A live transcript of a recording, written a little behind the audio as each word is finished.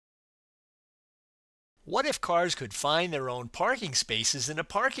What if cars could find their own parking spaces in a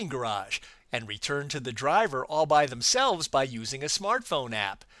parking garage and return to the driver all by themselves by using a smartphone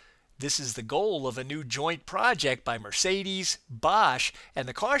app? This is the goal of a new joint project by Mercedes, Bosch, and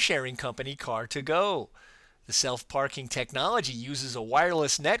the car-sharing company Car2Go. The self-parking technology uses a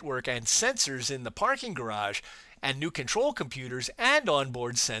wireless network and sensors in the parking garage, and new control computers and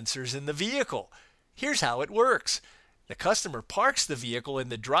onboard sensors in the vehicle. Here's how it works. The customer parks the vehicle in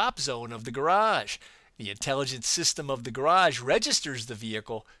the drop zone of the garage. The intelligent system of the garage registers the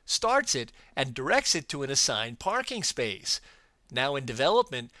vehicle, starts it, and directs it to an assigned parking space. Now in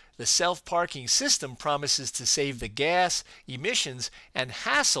development, the self-parking system promises to save the gas, emissions, and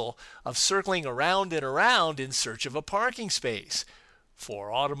hassle of circling around and around in search of a parking space.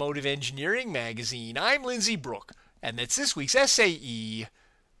 For Automotive Engineering Magazine, I'm Lindsay Brooke, and that's this week's SAE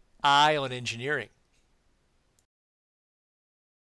Eye on Engineering.